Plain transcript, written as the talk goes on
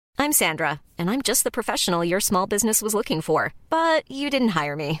I'm Sandra, and I'm just the professional your small business was looking for. But you didn't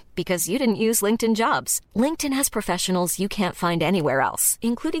hire me because you didn't use LinkedIn Jobs. LinkedIn has professionals you can't find anywhere else,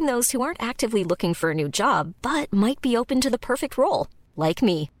 including those who aren't actively looking for a new job, but might be open to the perfect role, like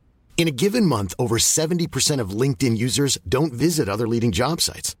me. In a given month, over 70% of LinkedIn users don't visit other leading job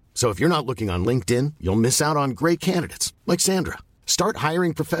sites. So if you're not looking on LinkedIn, you'll miss out on great candidates like Sandra. Start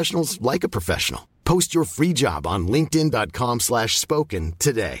hiring professionals like a professional. Post your free job on linkedin.com/spoken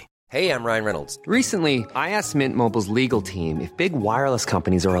today. Hey, I'm Ryan Reynolds. Recently, I asked Mint Mobile's legal team if big wireless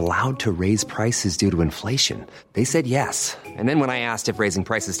companies are allowed to raise prices due to inflation. They said yes. And then when I asked if raising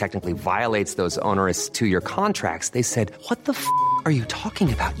prices technically violates those onerous two-year contracts, they said, "What the f*** are you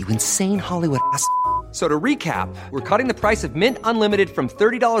talking about, you insane Hollywood ass?" So to recap, we're cutting the price of Mint Unlimited from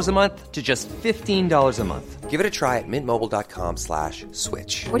 $30 a month to just $15 a month. Give it a try at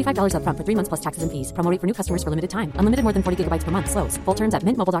mintmobile.com/switch. $45 up front for 3 months plus taxes and fees. Promo rate for new customers for limited time. Unlimited more than 40 gigabytes per month. Slows full terms at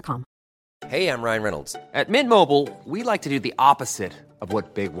mintmobile.com. Hey, I'm Ryan Reynolds. At Mint Mobile, we like to do the opposite of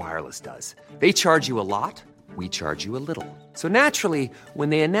what Big Wireless does. They charge you a lot. We charge you a little. So naturally,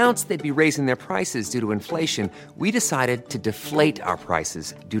 when they announced they'd be raising their prices due to inflation, we decided to deflate our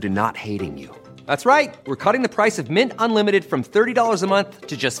prices due to not hating you. That's right. We're cutting the price of Mint Unlimited from $30 a month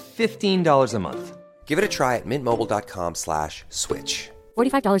to just $15 a month. Give it a try at mintmobile.com/switch.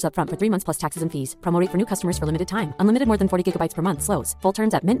 $45 up front for 3 months plus taxes and fees. Promo rate for new customers for limited time. Unlimited more than 40 gigabytes per month. Slows full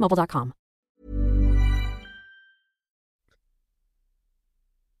terms at mintmobile.com.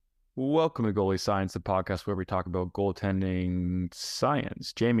 Welcome to Goalie Science, the podcast where we talk about goaltending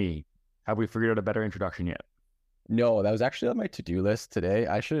science. Jamie, have we figured out a better introduction yet? No, that was actually on my to-do list today.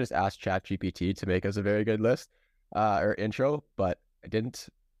 I should have just asked ChatGPT to make us a very good list or intro, but I didn't.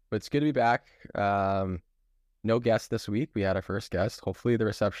 But it's good to be back. No guest this week. We had our first guest. Hopefully the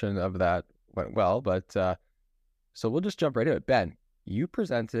reception of that went well, but so we'll just jump right into it. Ben, you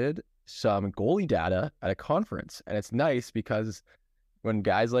presented some goalie data at a conference, and it's nice because when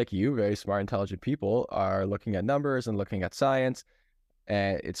guys like you, very smart, intelligent people, are looking at numbers and looking at science,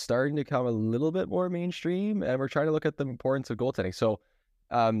 and it's starting to become a little bit more mainstream, and we're trying to look at the importance of goaltending. So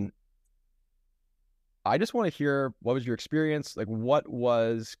I just want to hear, what was your experience? Like, what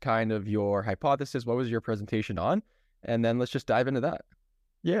was kind of your hypothesis? What was your presentation on? And then let's just dive into that.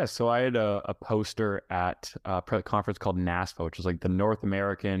 Yeah, so I had a poster at a conference called NASPA, which is like the North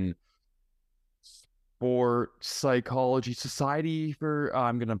American Sport Psychology Society for,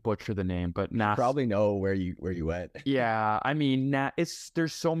 I'm going to butcher the name, but NASPA. You probably know where you went. Yeah, I mean,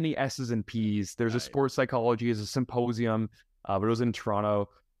 there's so many S's and P's. There's a sports psychology, is a symposium, but it was in Toronto.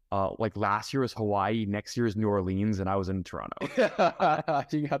 Like last year was Hawaii, next year is New Orleans, and I was in Toronto.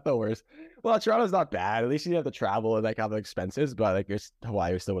 You got the worst. Well, Toronto's not bad. At least you have to travel and like have the expenses, but like your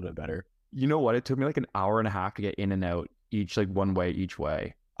Hawaii still would have been better. You know what? It took me like an hour and a half to get in and out one way each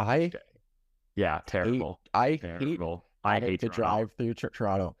way. Yeah, terrible. I hate to Toronto. drive through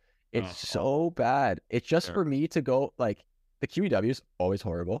Toronto. It's so bad. It's just for me to go, like, the QEW is always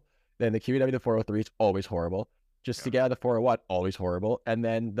horrible. Then the QEW to 403 is always horrible. Just to get out of the 401, always horrible. And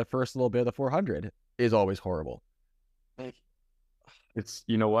then the first little bit of the 400 is always horrible. It's,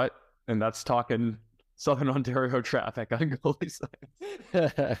 you know what? And that's talking Southern Ontario traffic on Goalie Science.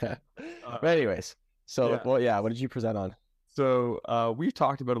 But anyways, so, what did you present on? So we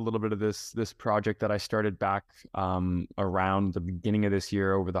talked about a little bit of this project that I started back around the beginning of this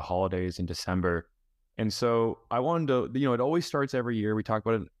year over the holidays in December. And so I wanted to, it always starts every year. We talk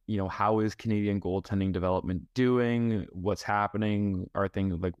about it, how is Canadian goaltending development doing? What's happening? Are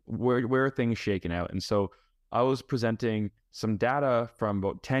things like, where are things shaking out? And so I was presenting some data from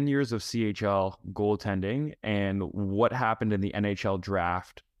about 10 years of CHL goaltending and what happened in the NHL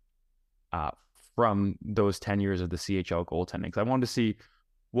draft from those 10 years of the CHL goaltending. Because I wanted to see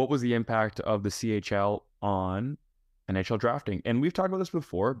what was the impact of the CHL on NHL drafting. And we've talked about this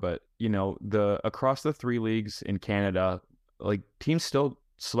before, but across the three leagues in Canada, like teams still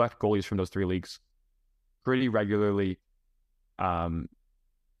select goalies from those three leagues pretty regularly. And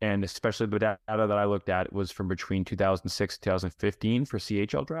especially the data that I looked at was from between 2006 and 2015 for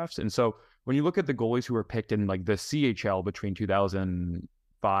CHL drafts. And so when you look at the goalies who were picked in like the CHL between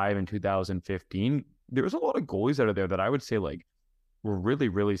 2005 and 2015, there was a lot of goalies out of there that I would say like were really,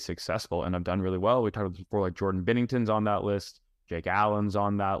 really successful and have done really well. We talked about this before, like Jordan Binnington's on that list, Jake Allen's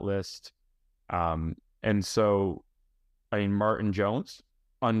on that list. And so, I mean, Martin Jones,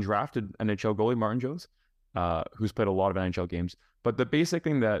 undrafted NHL goalie, Martin Jones, who's played a lot of NHL games. But the basic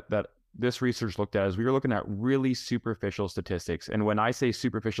thing that this research looked at is we were looking at really superficial statistics. And when I say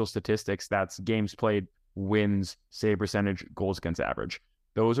superficial statistics, that's games played, wins, save percentage, goals against average.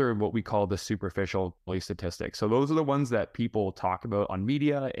 those are what we call the superficial goalie statistics. So those are the ones that people talk about on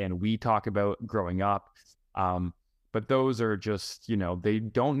media and we talk about growing up. But those are just, they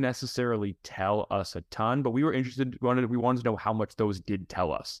don't necessarily tell us a ton, but we were interested, we wanted to know how much those did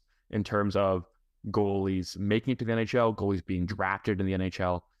tell us in terms of goalies making it to the NHL, goalies being drafted in the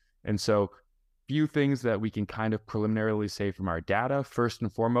NHL. And so few things that we can kind of preliminarily say from our data. First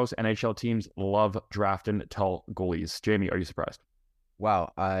and foremost, NHL teams love drafting tall goalies. Jamie, are you surprised?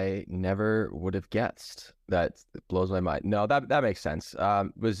 Wow, I never would have guessed. That blows my mind. No, that makes sense.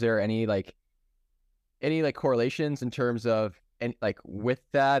 Was there any correlations in terms of with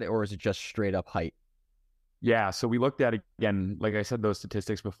that, or is it just straight up height? Yeah, so we looked at, again, like I said, those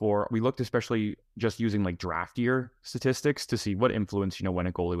statistics before. We looked especially just using draft year statistics to see what influence, when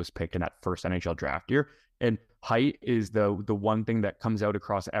a goalie was picked in that first NHL draft year. And height is the one thing that comes out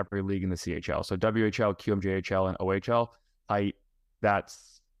across every league in the CHL. So WHL, QMJHL, and OHL, height,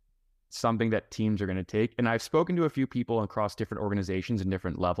 that's something that teams are going to take. And I've spoken to a few people across different organizations and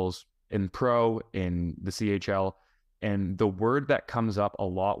different levels in pro, in the CHL, and the word that comes up a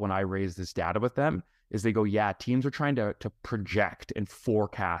lot when I raise this data with them is they go, yeah, teams are trying to project and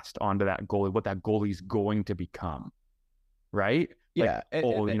forecast onto that goalie, what that goalie's going to become, right? Yeah.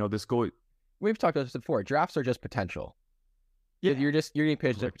 This goalie. We've talked about this before. Drafts are just potential. Yeah. You're getting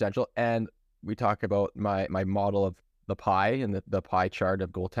pitched at potential. And we talk about my model of the pie and the pie chart of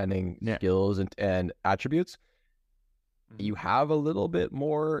goaltending skills and attributes. You have a little bit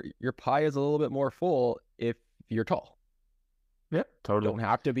more, your pie is a little bit more full if you're tall. Yeah, totally. You don't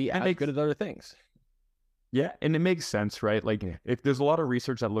have to be as good at other things. Yeah, and it makes sense, right? If there's a lot of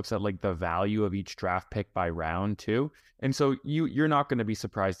research that looks at the value of each draft pick by round too. And so you're not going to be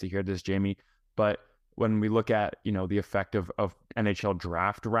surprised to hear this, Jamie, but when we look at, the effect of NHL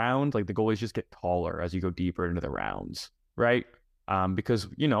draft round, the goalies just get taller as you go deeper into the rounds, right? Because,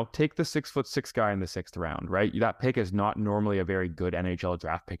 take the 6'6" guy in the 6th round, right? That pick is not normally a very good NHL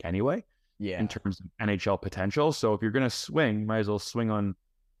draft pick anyway, in terms of NHL potential. So if you're going to swing, you might as well swing on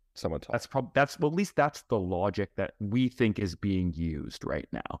someone tall. At least that's the logic that we think is being used right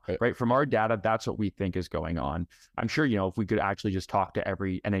now, right? From our data, that's what we think is going on. I'm sure, if we could actually just talk to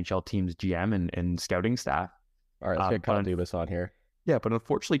every NHL team's GM and scouting staff. All right, let's get Kyle Dubas on here. Yeah, but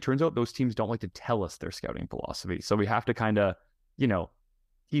unfortunately, it turns out those teams don't like to tell us their scouting philosophy. So we have to kind of,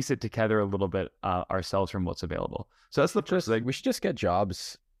 piece it together a little bit ourselves from what's available. So that's the first thing. We should just get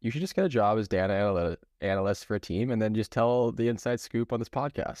jobs. You should just get a job as data analyst for a team and then just tell the inside scoop on this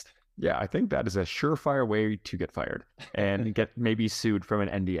podcast. Yeah, I think that is a surefire way to get fired and get maybe sued from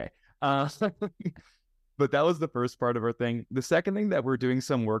an NDA. But that was the first part of our thing. The second thing that we're doing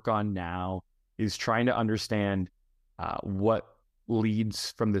some work on now is trying to understand what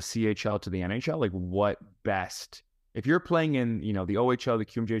leads from the CHL to the NHL, what best. If you're playing in, the OHL, the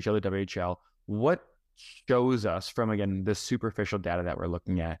QMJHL, the WHL, what shows us from, again, the superficial data that we're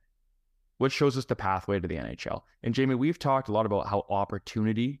looking at, what shows us the pathway to the NHL? And Jamie, we've talked a lot about how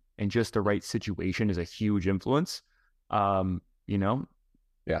opportunity and just the right situation is a huge influence. That's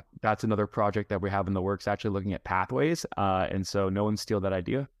another project that we have in the works, actually looking at pathways. And so no one steal that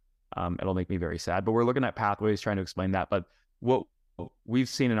idea. It'll make me very sad, but we're looking at pathways, trying to explain that. But what we've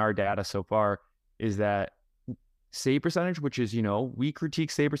seen in our data so far is that save percentage, which is, we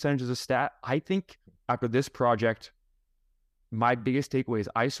critique save percentage as a stat. I think after this project, my biggest takeaway is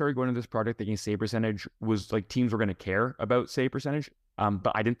I started going to this project thinking save percentage was teams were going to care about save percentage.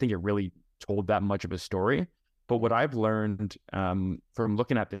 But I didn't think it really told that much of a story. But what I've learned from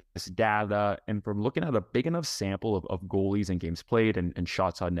looking at this data and from looking at a big enough sample of goalies and games played and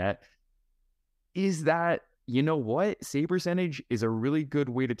shots on net is that, save percentage is a really good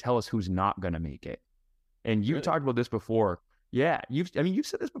way to tell us who's not going to make it. And you talked about this before. Yeah, you've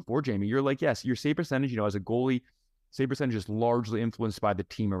said this before, Jamie. You're like, yes, your save percentage, as a goalie, save percentage is largely influenced by the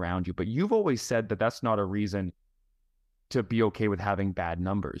team around you. But you've always said that that's not a reason to be okay with having bad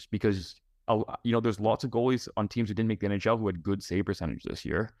numbers because, there's lots of goalies on teams who didn't make the NHL who had good save percentage this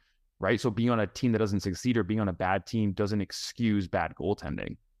year, right? So being on a team that doesn't succeed or being on a bad team doesn't excuse bad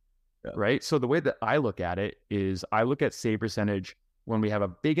goaltending, right? So the way that I look at it is I look at save percentage when we have a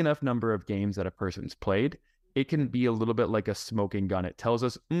big enough number of games that a person's played. It can be a little bit like a smoking gun. It tells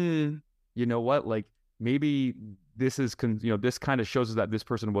us, maybe this is, this kind of shows us that this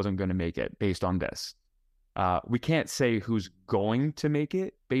person wasn't going to make it based on this. We can't say who's going to make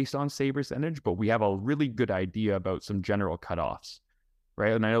it based on save percentage, but we have a really good idea about some general cutoffs,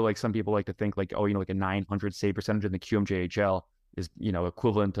 right? And I know some people like to think a 900 save percentage in the QMJHL is,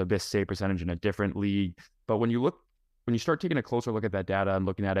 equivalent to this save percentage in a different league. But when you start taking a closer look at that data and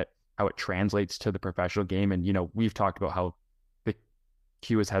looking at it, how it translates to the professional game, and, we've talked about how the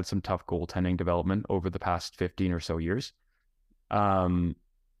Q has had some tough goaltending development over the past 15 or so years.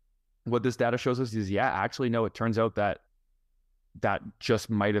 What this data shows us is, actually, no, it turns out that just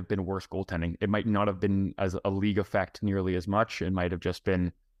might have been worse goaltending. It might not have been as a league effect nearly as much. It might have just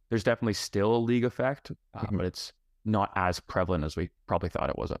been, there's definitely still a league effect, but it's not as prevalent as we probably thought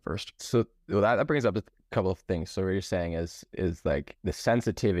it was at first. So that brings up a couple of things. So what you're saying is like the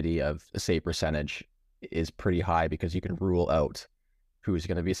sensitivity of a save percentage is pretty high because you can rule out who's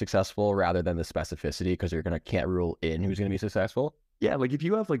going to be successful rather than the specificity, because you're can't rule in who's going to be successful. Yeah, like if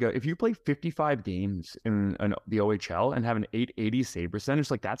you have if you play 55 games in the OHL and have an 880 save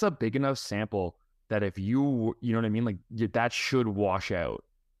percentage, like that's a big enough sample that if you know what I mean, like that should wash out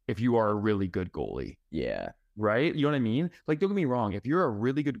if you are a really good goalie. Yeah. Right? You know what I mean? Like, don't get me wrong. If you're a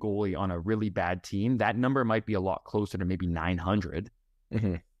really good goalie on a really bad team, that number might be a lot closer to maybe 900.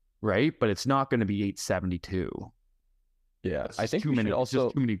 Right? But it's not going to be 872. Yeah. I think too many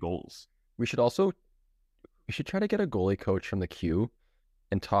goals. We should try to get a goalie coach from the Q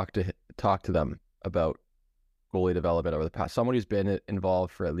and talk to them about goalie development over the past, someone who's been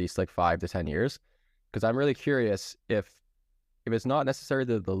involved for at least like 5 to 10 years. Because I'm really curious if it's not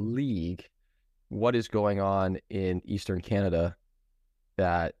necessarily the league, what is going on in Eastern Canada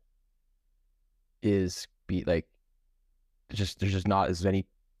that is there's just not as many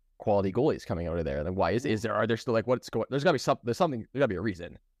quality goalies coming out of there. Like, why are there still, like, what's going, there's gotta be a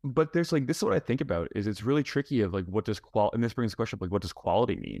reason. But there's like, this is what I think about, is it's really tricky of like, what does and this brings the question of like, what does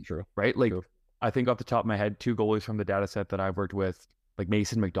quality mean? True. Right? Like, True. I think off the top of my head, 2 goalies from the data set that I've worked with, like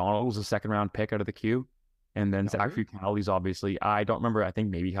Mason McDonald was a 2nd round pick out of the Q. And then Zachary Fucali, obviously, I don't remember, I think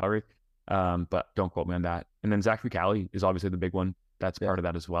maybe Calgary, but don't quote me on that. And then Zachary Fucali is obviously the big one. That's part of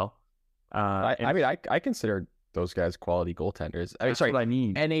that as well. I consider those guys quality goaltenders.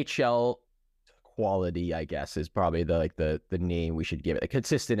 NHL quality, I guess, is probably the name we should give it. Like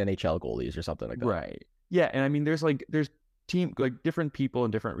consistent NHL goalies or something like that. Right. Yeah, and I mean, there's team, like different people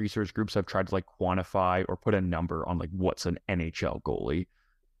and different research groups have tried to like quantify or put a number on like what's an NHL goalie.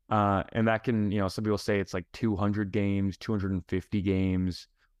 And that can, some people say it's like 200 games, 250 games,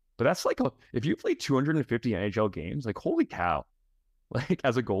 but that's like, if you play 250 NHL games, like holy cow, like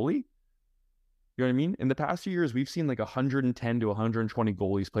as a goalie. You know what I mean? In the past few years, we've seen like 110 to 120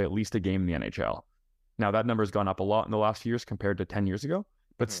 goalies play at least a game in the NHL. Now that number has gone up a lot in the last few years compared to 10 years ago.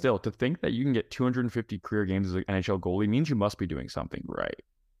 But still, to think that you can get 250 career games as an NHL goalie means you must be doing something right.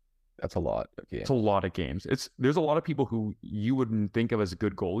 That's a lot. Okay. It's a lot of games. There's a lot of people who you wouldn't think of as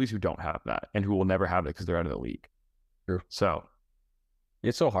good goalies who don't have that and who will never have it because they're out of the league. True. So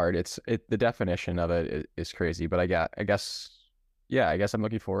it's so hard. The definition of it is crazy. But I guess I'm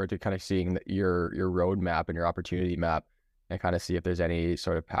looking forward to kind of seeing your roadmap and your opportunity map and kind of see if there's any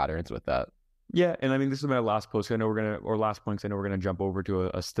sort of patterns with that. Yeah, and I mean, this is my last post. Last point. I know we're gonna jump over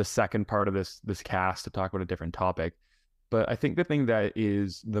to the second part of this cast to talk about a different topic. But I think the thing that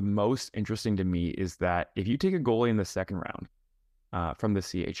is the most interesting to me is that if you take a goalie in the 2nd round from the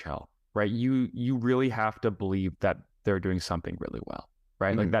CHL, right, you really have to believe that they're doing something really well,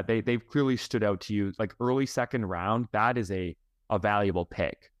 right? Like that they've clearly stood out to you. Like early 2nd round, that is a valuable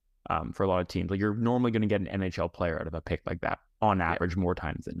pick for a lot of teams. Like you're normally going to get an NHL player out of a pick like that on average more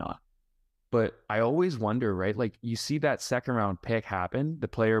times than not. But I always wonder, right? Like you see that 2nd round pick happen, the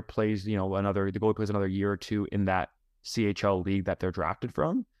player plays, the goalie plays another year or two in that CHL league that they're drafted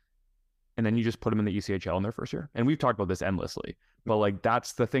from, and then you just put them in the ECHL in their first year. And we've talked about this endlessly, but like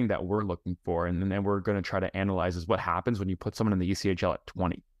that's the thing that we're looking for, and then we're going to try to analyze is what happens when you put someone in the ECHL at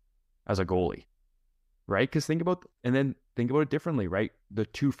 20 as a goalie, right? Because think about it differently, right? The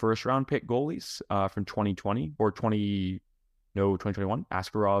 2 first-round pick goalies from 2020 or 2021,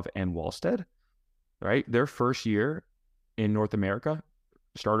 Askarov and Wallstead, right? Their first year in North America,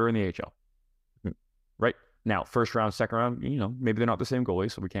 starter in the AHL, right? Now, 1st round, 2nd round, maybe they're not the same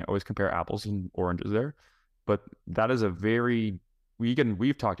goalies, so we can't always compare apples and oranges there. But that is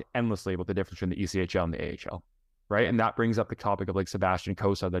we've talked endlessly about the difference between the ECHL and the AHL, right? And that brings up the topic of like Sebastian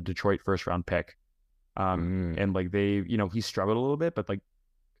Cossa, the Detroit 1st round pick. And like they, he struggled a little bit, but like,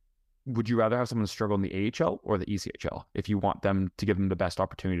 would you rather have someone struggle in the AHL or the ECHL if you want them to give them the best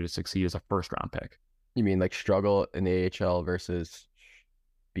opportunity to succeed as a 1st round pick? You mean like struggle in the AHL versus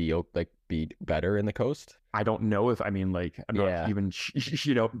be better in the coast? I don't know if, I'm not even,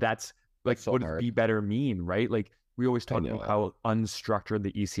 that's like, so what does be better mean, right? Like we always talk about how unstructured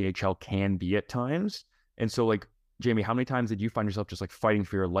the ECHL can be at times. And so like, Jamie, how many times did you find yourself just like fighting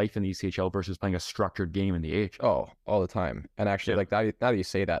for your life in the ECHL versus playing a structured game in the AHL? Oh, all the time. And actually, like now that you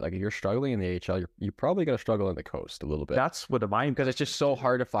say that, like if you're struggling in the AHL, you're probably going to struggle in the coast a little bit. That's what mine, because it's just so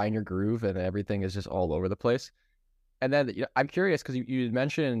hard to find your groove and everything is just all over the place. And then I'm curious because you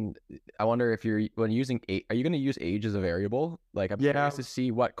mentioned, I wonder if when using are you going to use age as a variable? Like I'm curious to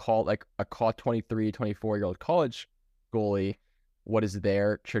see what like a 23, 24-year-old college goalie, what is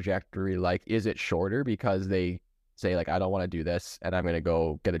their trajectory like? Is it shorter because they say like, I don't want to do this and I'm going to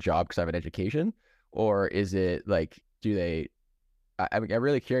go get a job because I have an education? Or is it like, I'm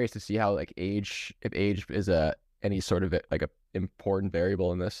really curious to see how like if age is any sort of like a important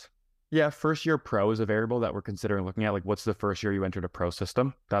variable in this. Yeah, first year pro is a variable that we're considering looking at. Like, what's the first year you entered a pro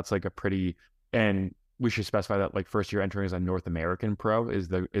system? That's like and we should specify that like first year entering as a North American pro is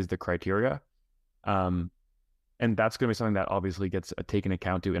the criteria. And that's going to be something that obviously gets taken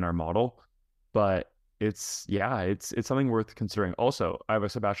account to in our model. But it's something worth considering. Also, I have a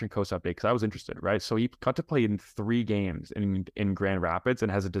Sebastian Cossa update because I was interested, right? So he got to play in 3 games in Grand Rapids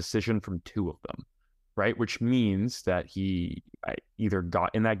and has a decision from 2 of them. Right, which means that he either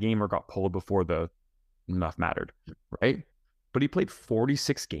got in that game or got pulled before enough mattered, right? But he played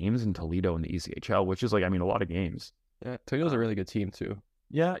 46 games in Toledo in the ECHL, which is like, I mean, a lot of games. Yeah, Toledo's a really good team too.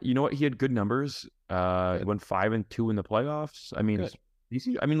 Yeah, you know what? He had good numbers. He went 5-2 in the playoffs. I mean,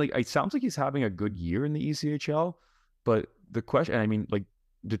 like it sounds like he's having a good year in the ECHL. But the question, I mean, like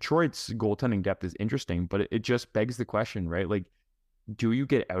Detroit's goaltending depth is interesting, but it just begs the question, right? Like, do you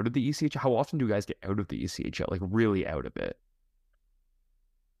get out of the ECHL? How often do you guys get out of the ECHL? Like really out of it?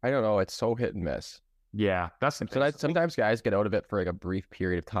 I don't know. It's so hit and miss. Yeah, that's sometimes guys get out of it for like a brief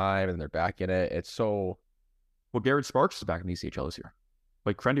period of time and they're back in it. It's so. Well, Garrett Sparks is back in the ECHL this year.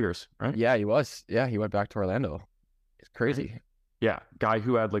 Like friend of yours, right? Yeah, he was. Yeah, he went back to Orlando. It's crazy. Yeah, guy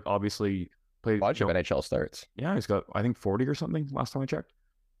who had like obviously played a bunch of NHL starts. Yeah, he's got I think 40 or something last time I checked.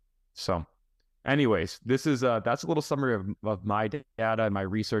 So. Anyways, this is that's a little summary of my data and my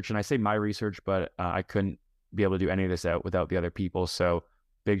research. And I say my research, but I couldn't be able to do any of this out without the other people. So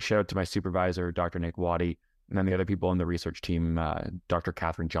big shout out to my supervisor, Dr. Nick Waddy, and then the other people on the research team, Dr.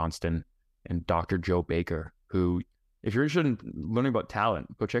 Catherine Johnston and Dr. Joe Baker, who, if you're interested in learning about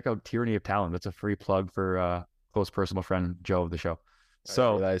talent, go check out Tyranny of Talent. That's a free plug for close personal friend, Joe of the show.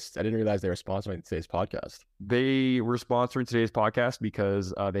 So I didn't realize they were sponsoring today's podcast. They were sponsoring today's podcast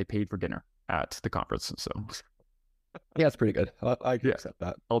because they paid for dinner at the conference. So yeah, it's pretty good. I can accept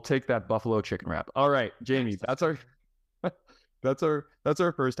that. I'll take that buffalo chicken wrap. All right, Jamie, that's our first half.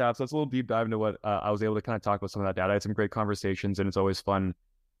 So that's a little deep dive into what I was able to kind of talk about some of that data. I had some great conversations, and it's always fun,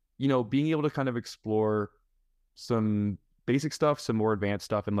 being able to kind of explore some basic stuff, some more advanced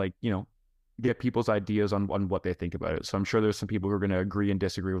stuff, and like, get people's ideas on what they think about it. So I'm sure there's some people who are going to agree and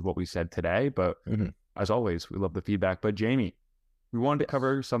disagree with what we said today, but as always, we love the feedback. But Jamie, we wanted to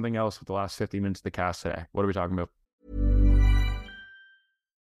cover something else with the last 50 minutes of the cast today. What are we talking about?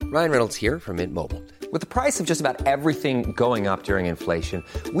 Ryan Reynolds here from Mint Mobile. With the price of just about everything going up during inflation,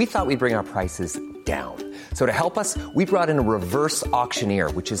 we thought we'd bring our prices down. So to help us, we brought in a reverse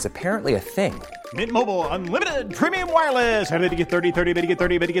auctioneer, which is apparently a thing. Mint Mobile Unlimited Premium Wireless. How to get 30, 30, bit to get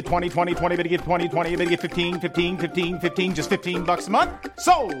 30, bit to get 20, 20, 20, bit to get 20, 20, bit to get 15, 15, 15, 15, just $15 a month?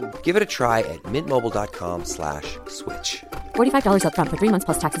 Sold! Give it a try at mintmobile.com/switch. $45 up front for 3 months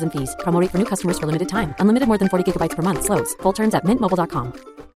plus taxes and fees. Promo rate for new customers for limited time. Unlimited more than 40 gigabytes per month. Slows full terms at mintmobile.com.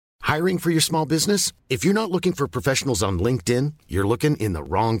 Hiring for your small business? If you're not looking for professionals on LinkedIn, you're looking in the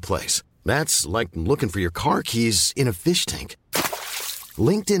wrong place. That's like looking for your car keys in a fish tank.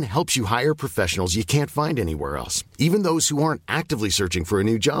 LinkedIn helps you hire professionals you can't find anywhere else, even those who aren't actively searching for a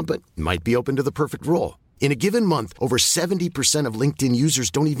new job but might be open to the perfect role. In a given month, over 70% of LinkedIn users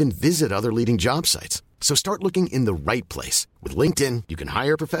don't even visit other leading job sites. So start looking in the right place. With LinkedIn, you can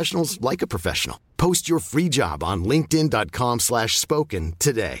hire professionals like a professional. Post your free job on linkedin.com/spoken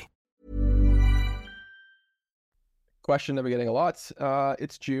today. Question that we're getting a lot.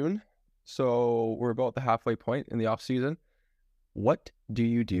 It's June, so we're about the halfway point in the off season. What do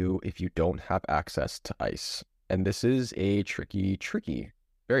you do if you don't have access to ice? And this is a very tricky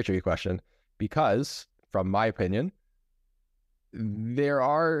question, because from my opinion, there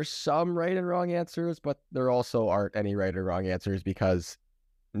are some right and wrong answers, but there also aren't any right or wrong answers, because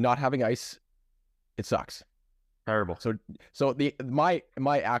not having ice, it sucks. Terrible. So my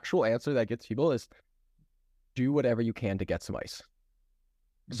actual answer that gets people is do whatever you can to get some ice.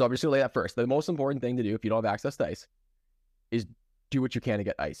 So I'm just gonna lay that first. The most important thing to do if you don't have access to ice is do what you can to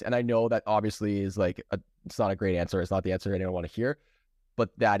get ice. And I know that obviously is like it's not a great answer. It's not the answer anyone want to hear, but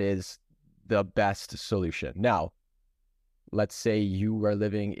that is the best solution. Now, let's say you are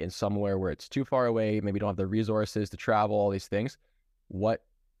living in somewhere where it's too far away, maybe you don't have the resources to travel, all these things. What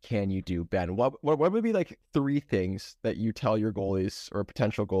can you do, Ben? What would be like 3 things that you tell your goalies or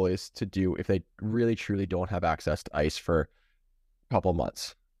potential goalies to do if they really truly don't have access to ice for a couple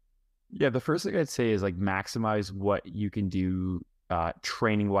months? Yeah, the first thing I'd say is like maximize what you can do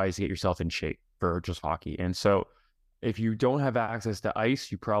training wise to get yourself in shape for just hockey. And so if you don't have access to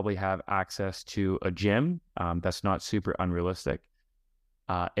ice, you probably have access to a gym. That's not super unrealistic.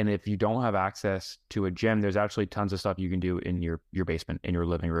 And if you don't have access to a gym, there's actually tons of stuff you can do in your basement, in your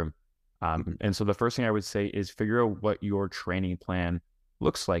living room. And so the first thing I would say is figure out what your training plan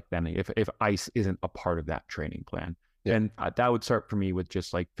looks like then if ice isn't a part of that training plan. Yeah. And that would start for me with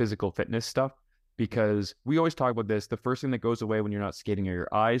just like physical fitness stuff, because we always talk about this. The first thing that goes away when you're not skating are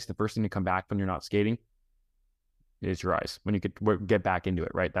your eyes. The first thing to come back when you're not skating is your eyes. When you get back into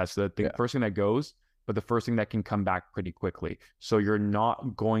it, right? That's the first thing that goes, but the first thing that can come back pretty quickly. So you're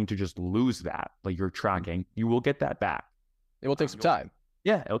not going to just lose that. Like you're tracking, you will get that back. It will take some time.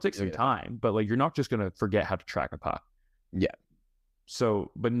 Yeah, it'll take some time, but like you're not just going to forget how to track a puck. Yeah.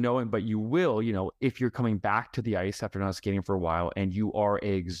 So, but you will, if you're coming back to the ice after not skating for a while and you are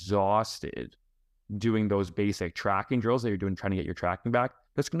exhausted doing those basic tracking drills that you're doing, trying to get your tracking back,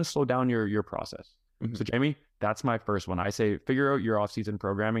 that's going to slow down your process. Mm-hmm. So Jamie, that's my first one. I say, figure out your off-season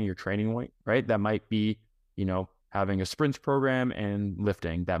programming, your training weight, right? That might be, having a sprints program and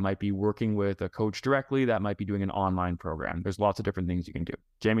lifting. That might be working with a coach directly. That might be doing an online program. There's lots of different things you can do.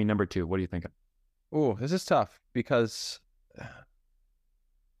 Jamie, number 2, what are you thinking? Oh, this is tough because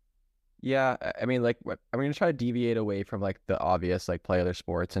yeah, I mean, like, I'm going to try to deviate away from like the obvious, like play other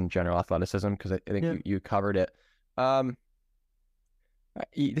sports and general athleticism, because I think you covered it.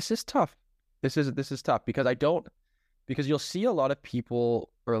 This is tough. This is tough because you'll see a lot of people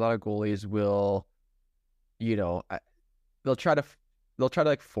or a lot of goalies will, they'll try to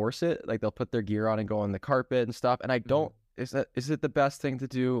like force it. Like they'll put their gear on and go on the carpet and stuff. And I don't, is it the best thing to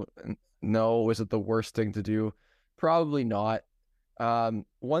do? No. Is it the worst thing to do? Probably not. One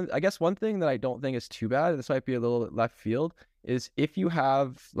thing that I don't think is too bad, this might be a little left field, is if you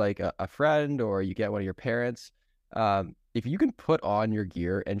have like a friend or you get one of your parents, if you can put on your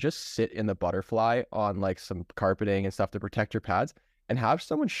gear and just sit in the butterfly on like some carpeting and stuff to protect your pads and have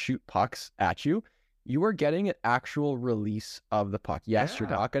someone shoot pucks at you, you are getting an actual release of the puck. Yes, You're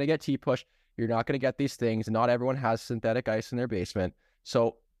not going to get T-push. You're not going to get these things. Not everyone has synthetic ice in their basement.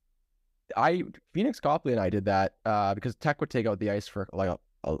 So Phoenix Copley and I did that because Tech would take out the ice for like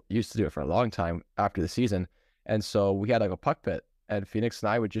used to do it for a long time after the season, and so we had like a puck pit, and Phoenix and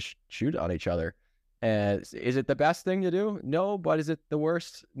I would just shoot on each other. And is it the best thing to do? No, but is it the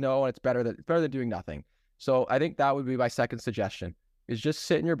worst? No, and it's better than doing nothing. So I think that would be my second suggestion: is just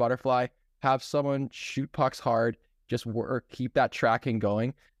sit in your butterfly, have someone shoot pucks hard, just keep that tracking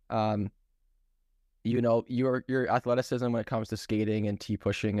going. Your athleticism when it comes to skating and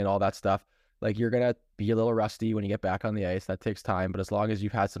T-pushing and all that stuff, like you're going to be a little rusty when you get back on the ice. That takes time. But as long as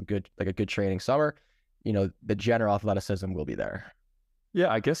you've had a good training summer, the general athleticism will be there. Yeah,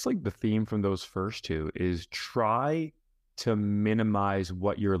 I guess like the theme from those first two is try to minimize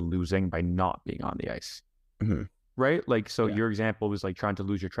what you're losing by not being on the ice. Mm-hmm. Right? Like, so your example was like trying to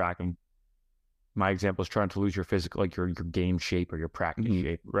lose your tracking. My example is trying to lose your physical, like your game shape or your practice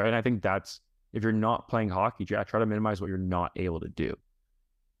shape. Right. And I think if you're not playing hockey, try to minimize what you're not able to do.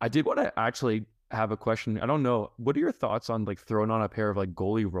 I did want to actually have a question. I don't know. What are your thoughts on like throwing on a pair of like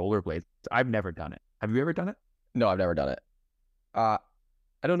goalie rollerblades? I've never done it. Have you ever done it? No, I've never done it. I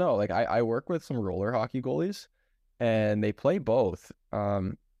don't know. Like I work with some roller hockey goalies and they play both.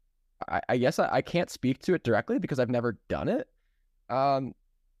 I guess I can't speak to it directly because I've never done it.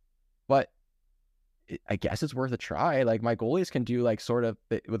 But I guess it's worth a try. Like my goalies can do like sort of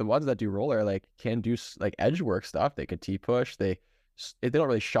with the ones that do roller, like can do like edge work stuff. They can T-push. They don't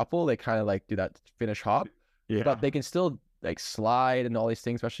really shuffle. They kind of like do that finish hop, but they can still like slide and all these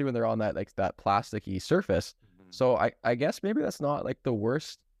things, especially when they're on that like that plasticky surface. So I guess maybe that's not like the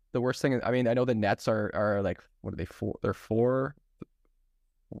worst thing. I mean, I know the nets are like, what are they for? They're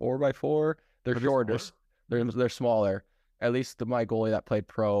 4x4. They're shorter. They're smaller. At least my goalie that played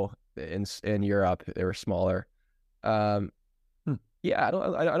pro in Europe, they were smaller. Yeah, I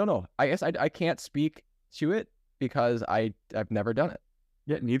don't know. I guess I can't speak to it because I've never done it.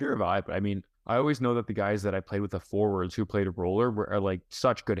 Yeah, neither have I. But I mean, I always know that the guys that I played with, the forwards who played a roller, are like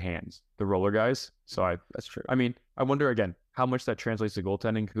such good hands. The roller guys. So that's true. I mean, I wonder again how much that translates to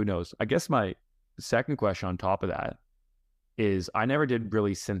goaltending. Who knows? I guess my second question on top of that is I never did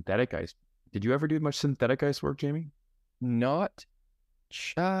really synthetic ice. Did you ever do much synthetic ice work, Jamie? Not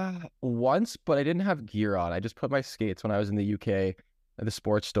once, but I didn't have gear on. I just put my skates when I was in the UK, and the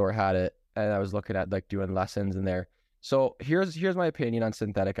sports store had it, and I was looking at like doing lessons in there. So here's my opinion on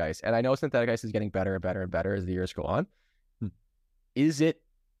synthetic ice, and I know synthetic ice is getting better and better and better as the years go on. Is it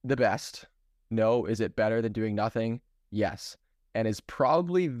the best? No. Is it better than doing nothing? Yes. and is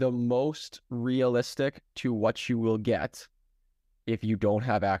probably the most realistic to what you will get if you don't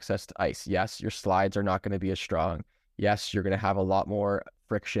have access to ice. Yes, your slides are not going to be as strong. Yes, you're going to have a lot more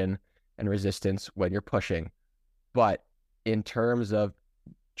friction and resistance when you're pushing. But in terms of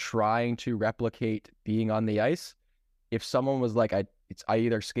trying to replicate being on the ice, if someone was like, I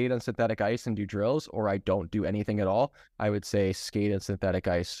either skate on synthetic ice and do drills, or I don't do anything at all, I would say skate on synthetic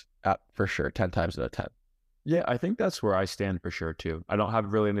ice for sure, 10 times out of 10. Yeah, I think that's where I stand for sure too. I don't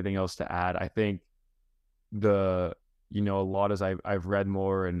have really anything else to add. I think a lot as I've read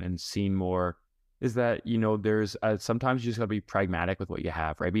more and seen more is that, there's sometimes you just gotta be pragmatic with what you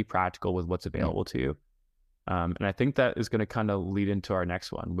have, right? Be practical with what's available to you. And I think that is going to kind of lead into our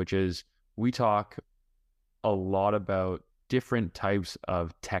next one, which is we talk a lot about different types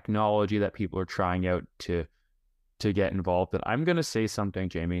of technology that people are trying out to get involved. And I'm going to say something,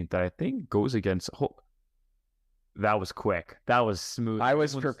 Jamie, that I think goes against. That was quick. That was smooth. I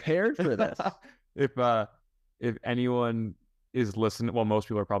was prepared for this. If anyone is listening, well, most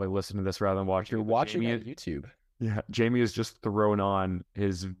people are probably listening to this rather than watching. You're watching on YouTube. Yeah, Jamie has just thrown on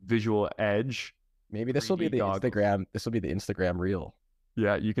his Visual Edge. Maybe this will be the Instagram. This will be the Instagram reel.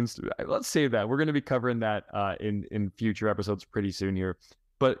 Yeah, you can. Let's save that. We're going to be covering that in future episodes pretty soon here.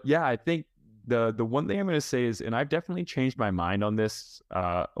 But yeah, I think the one thing I'm going to say is, and I've definitely changed my mind on this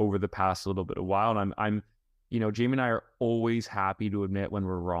over the past little bit of while. And I'm Jamie and I are always happy to admit when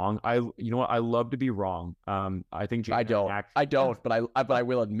we're wrong. I love to be wrong. I think Jamie I don't, but I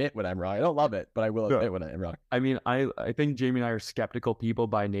will admit when I'm wrong. I don't love it, but I will admit when I'm wrong. I mean, I think Jamie and I are skeptical people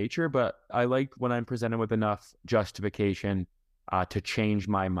by nature, but I like when I'm presented with enough justification to change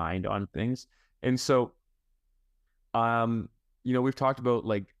my mind on things. And so, we've talked about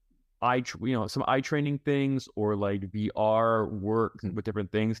like some eye training things or like VR work with different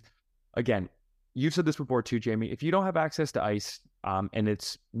things. Again, you've said this before too, Jamie. If you don't have access to ice, and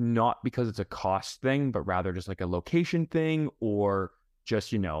it's not because it's a cost thing, but rather just like a location thing, or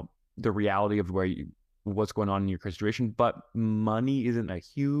just the reality of what's going on in your situation. But money isn't a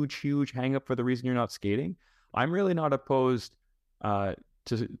huge hang up for the reason you're not skating. I'm really not opposed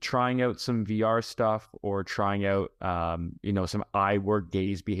to trying out some VR stuff or trying out some eye work,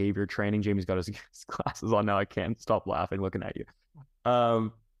 gaze behavior training. Jamie's got his glasses on now. I can't stop laughing looking at you.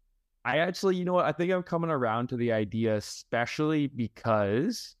 I actually, I think I'm coming around to the idea, especially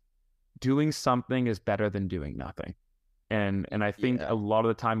because doing something is better than doing nothing. And I think a lot of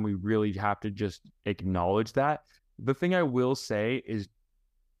the time we really have to just acknowledge that. The thing I will say is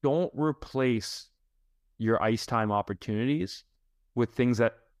don't replace your ice time opportunities with things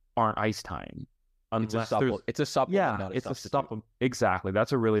that aren't ice time. It's a supplement. Yeah, it's a supplement. Exactly.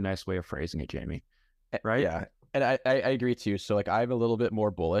 That's a really nice way of phrasing it, Jamie. Right? Yeah. And I agree too. So like I'm a little bit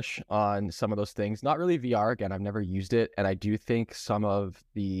more bullish on some of those things. Not really VR. Again, I've never used it, and I do think some of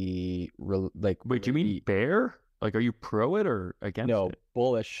the Wait, do you mean bear? Like, are you pro it or against it? No,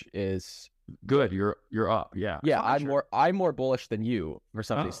 bullish is good. You're up. Yeah. Yeah, I'm more bullish than you for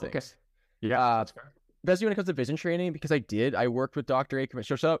some of these things. Okay. Yeah. That's fair. Especially when it comes to vision training, because I worked with Dr. Ackerman.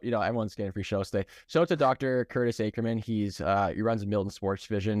 So everyone's getting free shows today. Shout out to Dr. Curtis Ackerman. He runs Milton Sports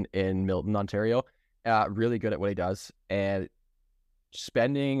Vision in Milton, Ontario. Really good at what he does, and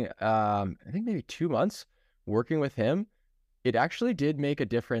spending I think maybe 2 months working with him, it actually did make a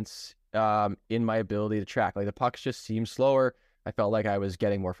difference in my ability to track. Like the pucks just seemed slower. I felt like I was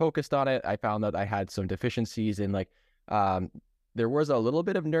getting more focused on it. I found that I had some deficiencies in there was a little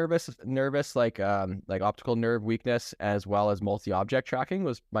bit of nervous like optical nerve weakness, as well as multi-object tracking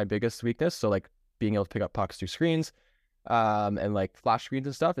was my biggest weakness. So like being able to pick up pucks through screens and like flash screens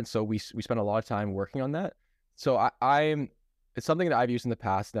and stuff. And so we spent a lot of time working on that. So it's something that I've used in the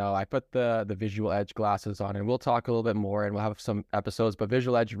past now. I put the Visual Edge glasses on, and we'll talk a little bit more and we'll have some episodes, but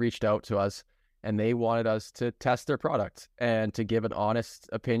Visual Edge reached out to us and they wanted us to test their product and to give an honest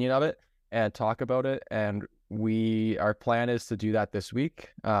opinion of it and talk about it. And our plan is to do that this week,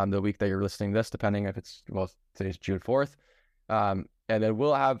 the week that you're listening to this, depending if today's June 4th. And then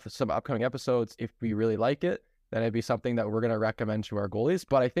we'll have some upcoming episodes. If we really like it, then it'd be something that we're going to recommend to our goalies.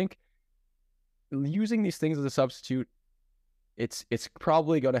 But I think using these things as a substitute, it's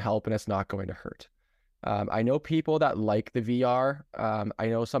probably going to help and it's not going to hurt. I know people that like the VR. I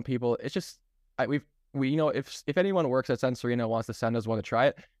know some people, it's just, if anyone works at Sensorina wants to send us one to try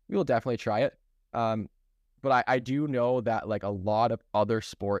it, we will definitely try it. But I do know that like a lot of other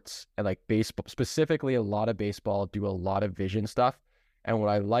sports and like baseball, specifically a lot of baseball, do a lot of vision stuff. And what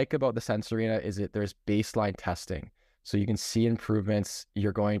I like about the Sensorina is that there's baseline testing. So you can see improvements.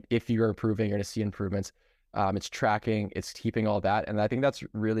 If you're improving, you're going to see improvements. It's tracking, it's keeping all that, and I think that's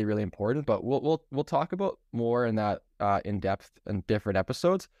really, really important. But we'll talk about more in that in depth in different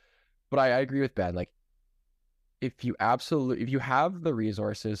episodes. But I agree with Ben. Like, if you have the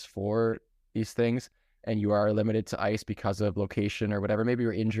resources for these things, and you are limited to ice because of location or whatever, maybe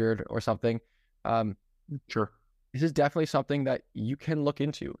you're injured or something. Sure. This is definitely something that you can look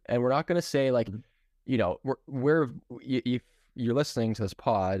into. And we're not going to say like, if you're listening to this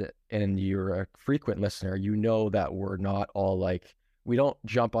pod and you're a frequent listener, you know that we're not all like, we don't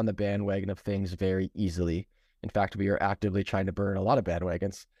jump on the bandwagon of things very easily. In fact, we are actively trying to burn a lot of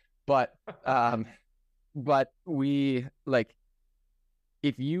bandwagons. But we like,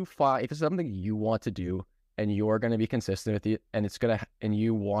 if it's something you want to do and you're going to be consistent with it, and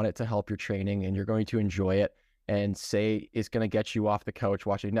you want it to help your training and you're going to enjoy it, and say it's going to get you off the couch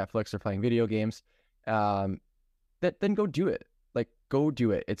watching Netflix or playing video games, then go do it. Like, go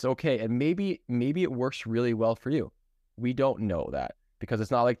do it. It's okay. And maybe it works really well for you. We don't know that because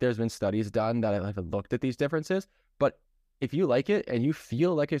it's not like there's been studies done that have looked at these differences. But if you like it and you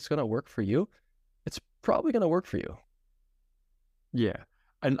feel like it's going to work for you, it's probably going to work for you. Yeah.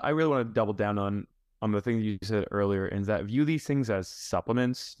 And I really want to double down on the thing that you said earlier, is that view these things as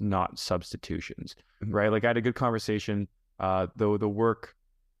supplements, not substitutions, right? Like, I had a good conversation, the work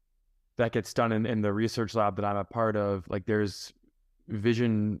that gets done in the research lab that I'm a part of, like, there's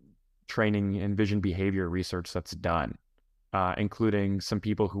vision training and vision behavior research that's done, including some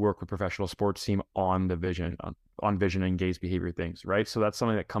people who work with professional sports team on the vision, on vision and gaze behavior things, right? So that's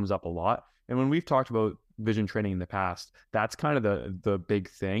something that comes up a lot. And when we've talked about vision training in the past, that's kind of the big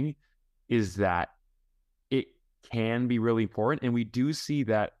thing, is that it can be really important. And we do see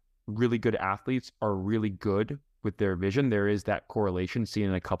that really good athletes are really good with their vision. There is that correlation seen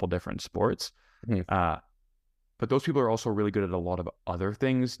in a couple different sports. But those people are also really good at a lot of other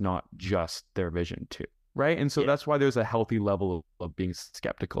things, not just their vision too, right? And so that's why there's a healthy level of being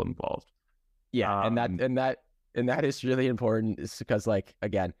skeptical involved. Yeah, and that is really important, is because, like,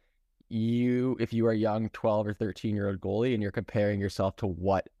 again, if you are a young 12 or 13-year-old goalie and you're comparing yourself to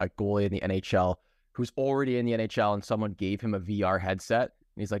what a goalie in the NHL who's already in the NHL and someone gave him a VR headset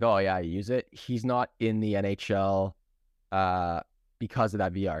and he's like, oh yeah, I use it. He's not in the NHL because of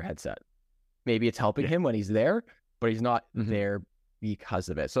that VR headset. Maybe it's helping him when he's there, but he's not there because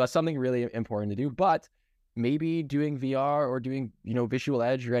of it. So that's something really important to do. But maybe doing VR or doing, Visual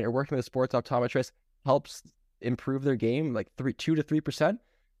Edge or working with a sports optometrist helps improve their game like 2 to 3%.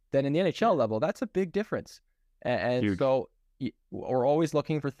 Then in the NHL level, that's a big difference. And so we're always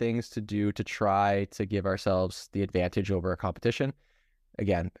looking for things to do to try to give ourselves the advantage over a competition.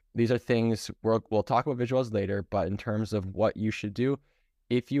 Again, these are things we'll talk about visuals later, but in terms of what you should do,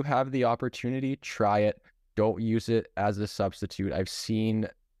 if you have the opportunity, try it. Don't use it as a substitute. I've seen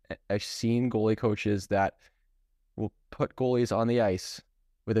goalie coaches that will put goalies on the ice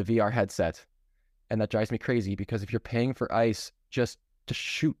with a VR headset, and that drives me crazy, because if you're paying for ice, just to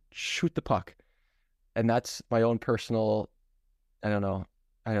shoot the puck. And that's my own personal, I don't know,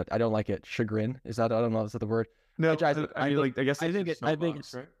 I don't like it. Chagrin, is that, I don't know, is that the word? No, I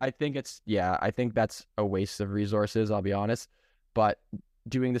think that's a waste of resources, I'll be honest. But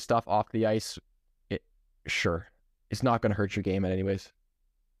doing the stuff off the ice, it's not going to hurt your game anyways.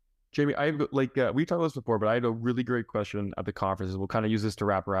 Jamie, we talked about this before, but I had a really great question at the conferences. We'll kind of use this to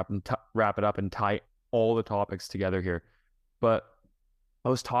wrap it up and tie all the topics together here. But I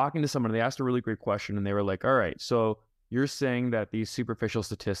was talking to someone, and they asked a really great question, and they were like, all right, so you're saying that these superficial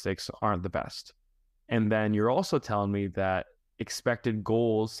statistics aren't the best. And then you're also telling me that expected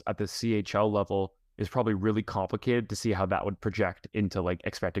goals at the CHL level is probably really complicated to see how that would project into like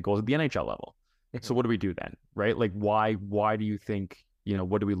expected goals at the NHL level. So what do we do then, right? Like, why do you think,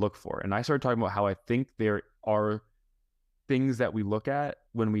 what do we look for? And I started talking about how I think there are things that we look at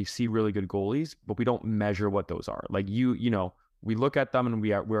when we see really good goalies, but we don't measure what those are. Like, we look at them and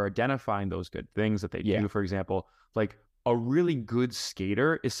we're identifying those good things that they do. For example, like, a really good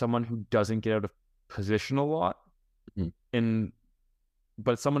skater is someone who doesn't get out of position a lot.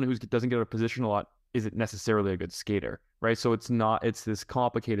 But someone who doesn't get out of position a lot isn't necessarily a good skater, right? So it's this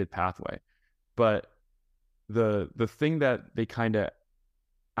complicated pathway. But the thing that they kind of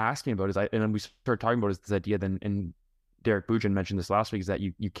asked me about is, and we started talking about, is this idea then, and Derek Bujan mentioned this last week, is that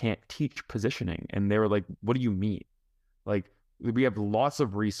you can't teach positioning. And they were like, what do you mean? Like, we have lots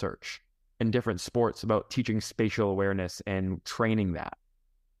of research in different sports about teaching spatial awareness and training that.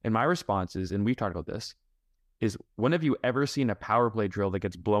 And my response is, and we've talked about this, is, when have you ever seen a power play drill that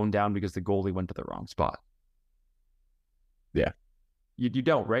gets blown down because the goalie went to the wrong spot? Yeah. You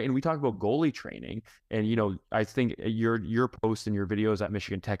don't, right? And we talk about goalie training, and I think your posts and your videos at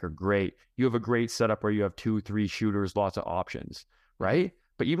Michigan Tech are great. You have a great setup where you have 2-3 shooters, lots of options, right?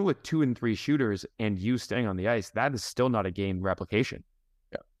 But even with 2 and 3 shooters and you staying on the ice, that is still not a game replication.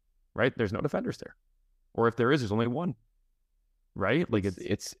 Yeah. Right? There's no defenders there. Or if there is, there's only one. Right? Like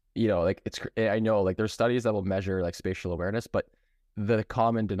it's I know like there's studies that will measure like spatial awareness, but the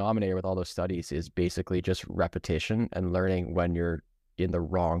common denominator with all those studies is basically just repetition and learning when you're in the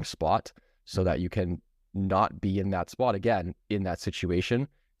wrong spot so that you can not be in that spot again in that situation.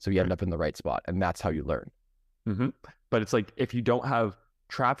 So you end up in the right spot, and that's how you learn. Mm-hmm. But it's like, if you don't have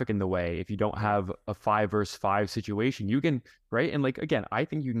traffic in the way, if you don't have a 5 versus 5 situation, you can, right? And like, again, I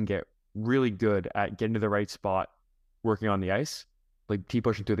think you can get really good at getting to the right spot, working on the ice, like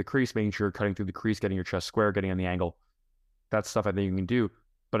T-pushing through the crease, making sure you're cutting through the crease, getting your chest square, getting on the angle. That's stuff I think you can do.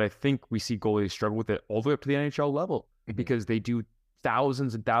 But I think we see goalies struggle with it all the way up to the NHL level because they do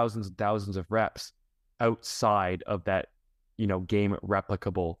thousands and thousands and thousands of reps outside of that, game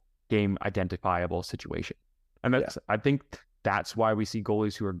replicable, game identifiable situation. And that's, I think that's why we see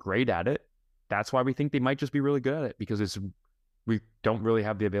goalies who are great at it. That's why we think they might just be really good at it, because we don't really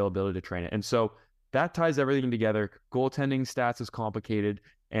have the availability to train it. And so that ties everything together. Goaltending stats is complicated,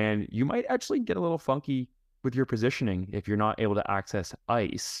 and you might actually get a little funky with your positioning if you're not able to access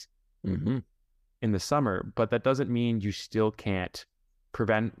ice in the summer. But that doesn't mean you still can't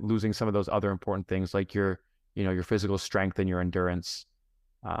prevent losing some of those other important things, like your physical strength and your endurance,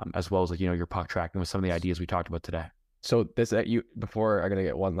 as well as your puck tracking with some of the ideas we talked about today. So before I'm gonna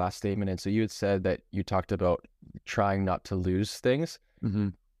get one last statement in. So you had said that you talked about trying not to lose things. Mm-hmm.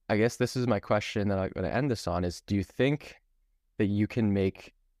 I guess this is my question that I'm gonna end this on: is do you think that you can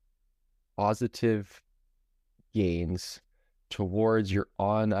make positive gains towards your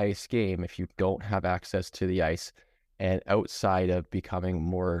on ice game if you don't have access to the ice, and outside of becoming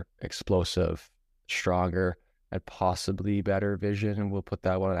more explosive, stronger, and possibly better vision? And we'll put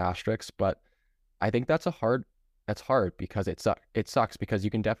that one on asterisk, but I think that's hard because it sucks because you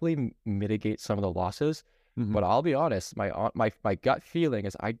can definitely mitigate some of the losses. But I'll be honest, my gut feeling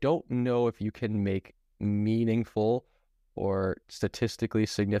is I don't know if you can make meaningful or statistically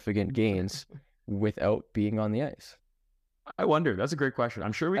significant gains without being on the ice. I wonder. That's a great question.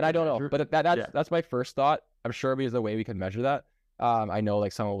 I'm sure I don't know, but that's my first thought. I'm sure there's a way we can measure that. I know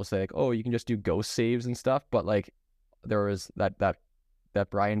like someone will say like, oh, you can just do ghost saves and stuff, but like there was that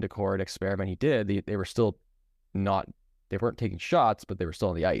Brian Decord experiment he did. They were still they weren't taking shots, but they were still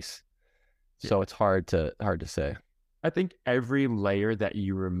on the ice. So it's hard to say. I think every layer that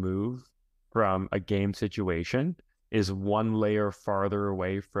you remove from a game situation is one layer farther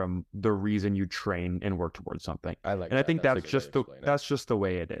away from the reason you train and work towards something. I think that's just the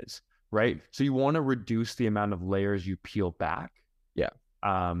way it is, right? So you want to reduce the amount of layers you peel back. Yeah.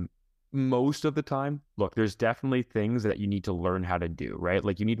 Most of the time, look, there's definitely things that you need to learn how to do, right?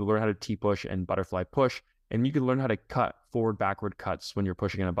 Like you need to learn how to T-push and butterfly push, and you can learn how to cut forward, backward cuts when you're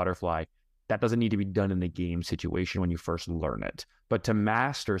pushing in a butterfly. That doesn't need to be done in a game situation when you first learn it. But to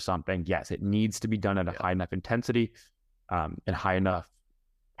master something, yes, it needs to be done at a high enough intensity and high enough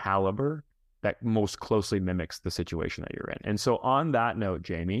caliber that most closely mimics the situation that you're in. And so on that note,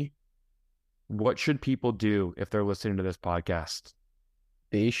 Jamie, what should people do if they're listening to this podcast?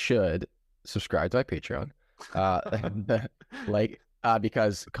 They should subscribe to my Patreon,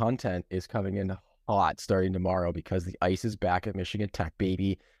 because content is coming in hot starting tomorrow because the ice is back at Michigan Tech,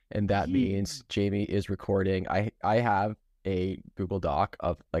 baby. And that means Jamie is recording. I have a Google Doc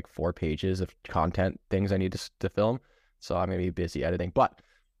of like 4 pages of content, things I need to film. So I'm going to be busy editing. But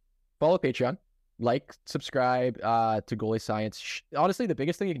follow Patreon, subscribe to Goalie Science. Honestly, the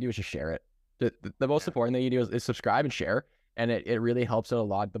biggest thing you can do is just share it. The most important thing you do is subscribe and share. And it really helps out a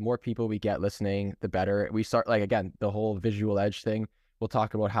lot. The more people we get listening, the better. We start, again, the whole visual edge thing. We'll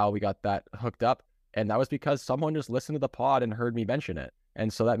talk about how we got that hooked up. And that was because someone just listened to the pod and heard me mention it.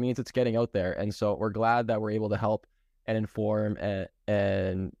 And so that means it's getting out there. And so we're glad that we're able to help and inform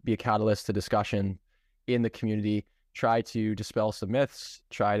and be a catalyst to discussion in the community, try to dispel some myths,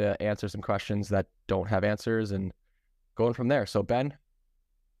 try to answer some questions that don't have answers, and going from there. So Ben,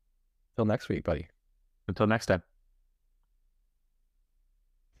 till next week, buddy. Until next time.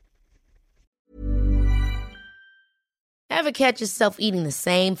 Ever catch yourself eating the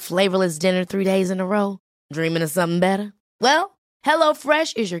same flavorless dinner 3 days in a row? Dreaming of something better? Well,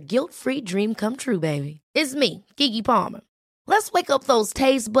 HelloFresh is your guilt-free dream come true, baby. It's me, Keke Palmer. Let's wake up those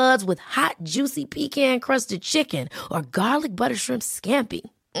taste buds with hot, juicy pecan-crusted chicken or garlic butter shrimp scampi.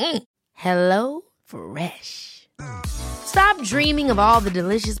 Hello Fresh. Stop dreaming of all the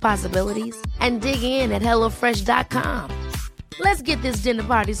delicious possibilities and dig in at HelloFresh.com. Let's get this dinner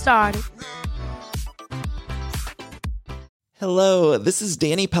party started. Hello, this is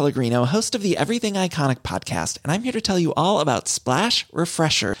Danny Pellegrino, host of the Everything Iconic podcast, and I'm here to tell you all about Splash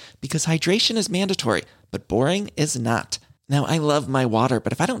Refresher, because hydration is mandatory, but boring is not. Now, I love my water,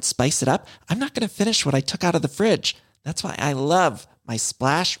 but if I don't spice it up, I'm not going to finish what I took out of the fridge. That's why I love my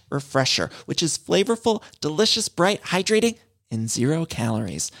Splash Refresher, which is flavorful, delicious, bright, hydrating, and 0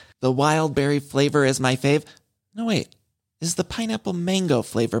 calories. The wild berry flavor is my fave. No, wait, is the pineapple mango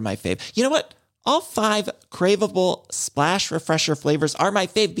flavor my fave? You know what? All 5 craveable Splash Refresher flavors are my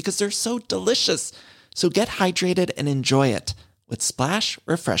fave because they're so delicious. So get hydrated and enjoy it with Splash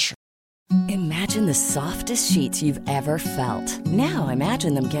Refresher. Imagine the softest sheets you've ever felt. Now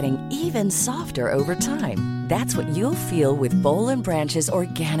imagine them getting even softer over time. That's what you'll feel with Boll & Branch's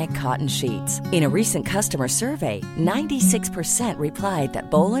organic cotton sheets. In a recent customer survey, 96% replied that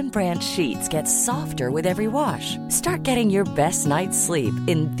Boll & Branch sheets get softer with every wash. Start getting your best night's sleep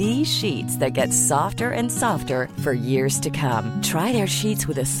in these sheets that get softer and softer for years to come. Try their sheets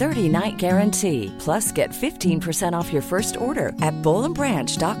with a 30-night guarantee. Plus, get 15% off your first order at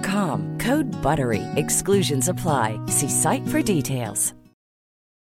bollandbranch.com. Code BUTTERY. Exclusions apply. See site for details.